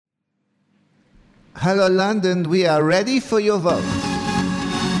Hello London, we are ready for your vote.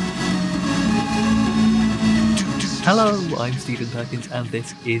 Hello, I'm Stephen Perkins and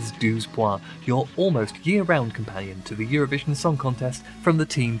this is Douze Points, your almost year-round companion to the Eurovision Song Contest from the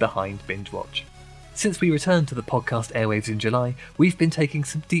team behind Binge Watch. Since we returned to the podcast airwaves in July, we've been taking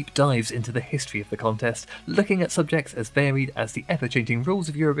some deep dives into the history of the contest, looking at subjects as varied as the ever-changing rules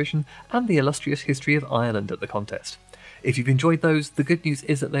of Eurovision and the illustrious history of Ireland at the contest. If you've enjoyed those, the good news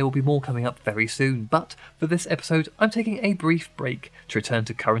is that there will be more coming up very soon, but for this episode I'm taking a brief break to return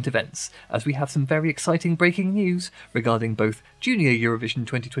to current events, as we have some very exciting breaking news regarding both Junior Eurovision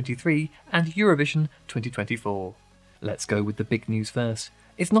 2023 and Eurovision 2024. Let's go with the big news first.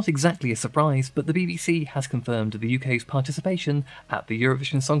 It's not exactly a surprise, but the BBC has confirmed the UK's participation at the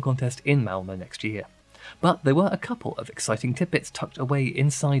Eurovision Song Contest in Malmö next year. But there were a couple of exciting tidbits tucked away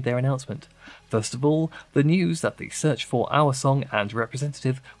inside their announcement. First of all, the news that the search for our song and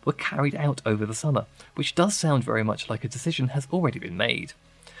representative were carried out over the summer, which does sound very much like a decision has already been made.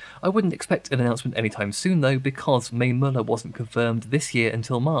 I wouldn't expect an announcement anytime soon though, because May Muller wasn't confirmed this year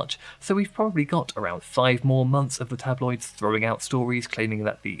until March, so we've probably got around 5 more months of the tabloids throwing out stories claiming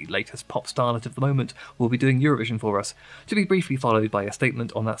that the latest pop starlet of the moment will be doing Eurovision for us, to be briefly followed by a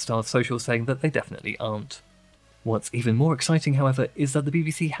statement on that star's social saying that they definitely aren't. What's even more exciting, however, is that the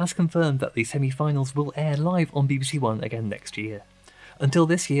BBC has confirmed that the semi-finals will air live on BBC One again next year. Until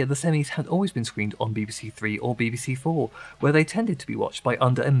this year, the semis had always been screened on BBC 3 or BBC 4, where they tended to be watched by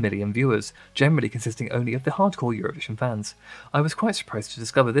under 1 million viewers, generally consisting only of the hardcore Eurovision fans. I was quite surprised to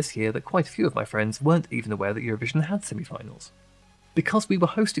discover this year that quite a few of my friends weren't even aware that Eurovision had semi-finals. Because we were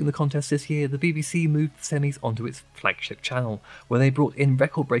hosting the contest this year, the BBC moved the semis onto its flagship channel, where they brought in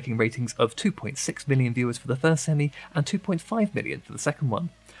record-breaking ratings of 2.6 million viewers for the first semi and 2.5 million for the second one.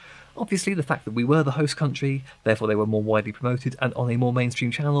 Obviously, the fact that we were the host country, therefore they were more widely promoted and on a more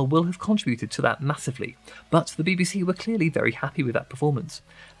mainstream channel, will have contributed to that massively, but the BBC were clearly very happy with that performance.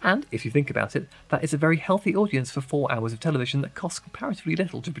 And, if you think about it, that is a very healthy audience for 4 hours of television that costs comparatively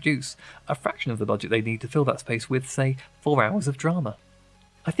little to produce, a fraction of the budget they need to fill that space with, say, 4 hours of drama.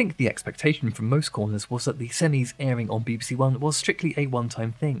 I think the expectation from most corners was that the semis airing on BBC One was strictly a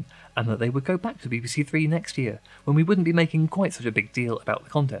one-time thing, and that they would go back to BBC Three next year, when we wouldn't be making quite such a big deal about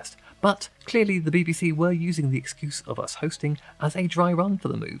the contest. But clearly the BBC were using the excuse of us hosting as a dry run for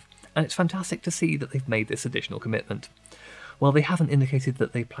the move, and it's fantastic to see that they've made this additional commitment. While they haven't indicated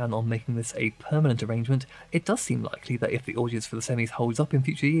that they plan on making this a permanent arrangement, it does seem likely that if the audience for the semis holds up in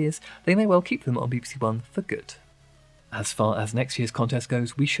future years, they may well keep them on BBC One for good. As far as next year's contest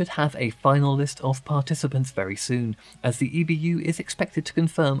goes, we should have a final list of participants very soon, as the EBU is expected to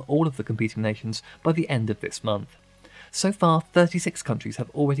confirm all of the competing nations by the end of this month. So far, 36 countries have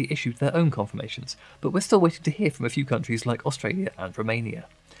already issued their own confirmations, but we're still waiting to hear from a few countries like Australia and Romania.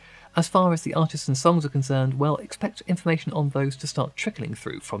 As far as the artists and songs are concerned, well, expect information on those to start trickling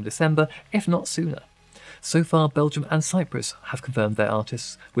through from December, if not sooner. So far, Belgium and Cyprus have confirmed their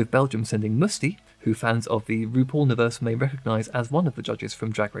artists, with Belgium sending Musti, who fans of the RuPaulniverse may recognise as one of the judges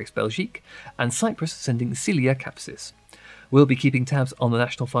from Drag Race Belgique, and Cyprus sending Celia Kapsis. We'll be keeping tabs on the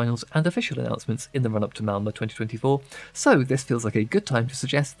national finals and official announcements in the run-up to Malmö 2024, so this feels like a good time to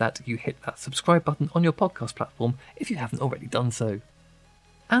suggest that you hit that subscribe button on your podcast platform if you haven't already done so.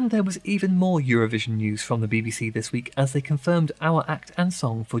 And there was even more Eurovision news from the BBC this week as they confirmed our act and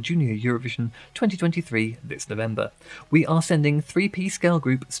song for Junior Eurovision 2023 this November. We are sending 3-piece girl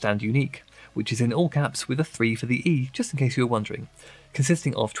group Stand Unique, which is in all caps with a 3 for the E, just in case you were wondering,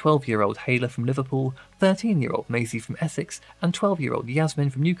 consisting of 12-year-old Hayla from Liverpool, 13-year-old Maisie from Essex, and 12-year-old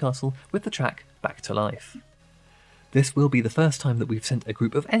Yasmin from Newcastle with the track Back to Life. This will be the first time that we've sent a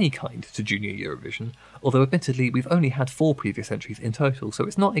group of any kind to Junior Eurovision, although admittedly we've only had 4 previous entries in total, so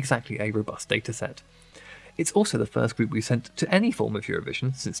it's not exactly a robust dataset. It's also the first group we've sent to any form of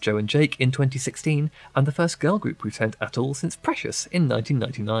Eurovision since Joe and Jake in 2016, and the first girl group we've sent at all since Precious in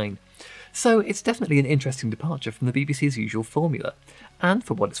 1999. So it's definitely an interesting departure from the BBC's usual formula. And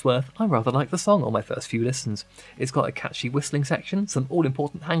for what it's worth, I rather like the song on my first few listens. It's got a catchy whistling section, some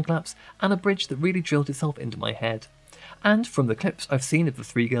all-important hand claps, and a bridge that really drilled itself into my head. And from the clips I've seen of the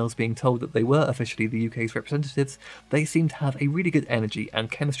 3 girls being told that they were officially the UK's representatives, they seem to have a really good energy and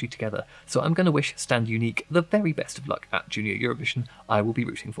chemistry together, so I'm going to wish Stand Unique the very best of luck at Junior Eurovision. I will be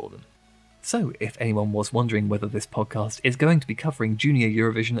rooting for them. So, if anyone was wondering whether this podcast is going to be covering Junior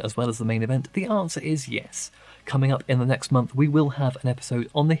Eurovision as well as the main event, the answer is yes. Coming up in the next month, we will have an episode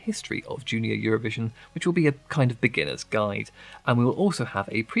on the history of Junior Eurovision, which will be a kind of beginner's guide, and we will also have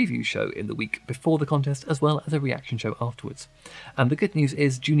a preview show in the week before the contest as well as a reaction show afterwards. And the good news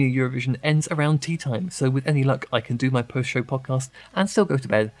is Junior Eurovision ends around tea time, so with any luck I can do my post-show podcast and still go to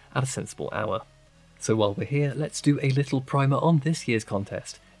bed at a sensible hour. So while we're here, let's do a little primer on this year's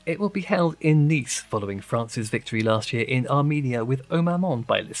contest. It will be held in Nice following France's victory last year in Armenia with O Maman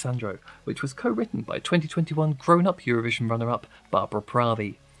by Lissandro, which was co-written by 2021 grown-up Eurovision runner-up Barbara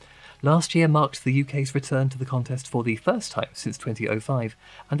Pravi. Last year marked the UK's return to the contest for the first time since 2005,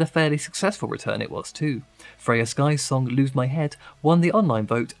 and a fairly successful return it was too. Freya Sky's song Lose My Head won the online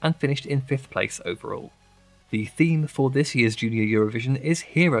vote and finished in 5th place overall. The theme for this year's Junior Eurovision is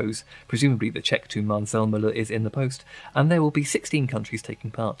Heroes. Presumably the Czech tune Marcel Müller is in the post, and there will be 16 countries taking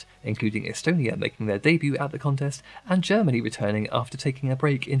part, including Estonia making their debut at the contest and Germany returning after taking a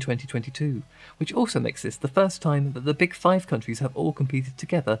break in 2022, which also makes this the first time that the big 5 countries have all competed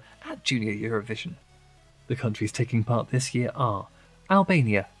together at Junior Eurovision. The countries taking part this year are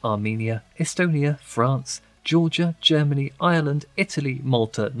Albania, Armenia, Estonia, France, Georgia, Germany, Ireland, Italy,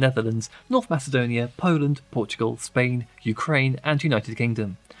 Malta, Netherlands, North Macedonia, Poland, Portugal, Spain, Ukraine and United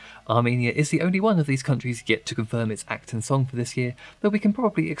Kingdom. Armenia is the only one of these countries yet to confirm its act and song for this year, though we can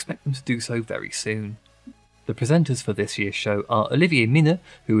probably expect them to do so very soon. The presenters for this year's show are Olivier Minne,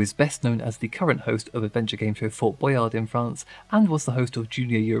 who is best known as the current host of adventure game show Fort Boyard in France and was the host of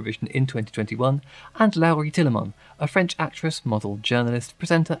Junior Eurovision in 2021, and Laurie Tillemont, a French actress, model, journalist,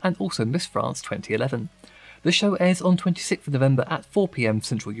 presenter and also Miss France 2011. The show airs on 26th of November at 4 p.m.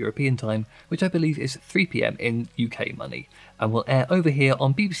 Central European Time, which I believe is 3 p.m. in UK money, and will air over here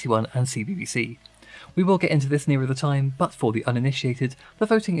on BBC One and CBBC. We will get into this nearer the time, but for the uninitiated, the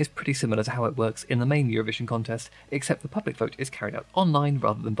voting is pretty similar to how it works in the main Eurovision contest, except the public vote is carried out online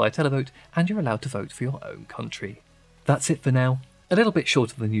rather than by televote, and you're allowed to vote for your own country. That's it for now. A little bit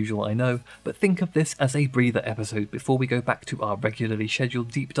shorter than usual, I know, but think of this as a breather episode before we go back to our regularly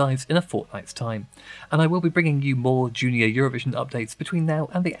scheduled deep dives in a fortnight's time, and I will be bringing you more Junior Eurovision updates between now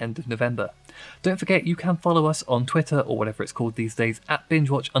and the end of November. Don't forget you can follow us on Twitter, or whatever it's called these days, at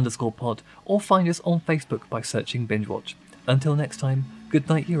bingewatch_pod, or find us on Facebook by searching Bingewatch. Until next time, good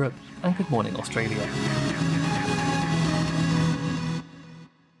night Europe, and good morning Australia.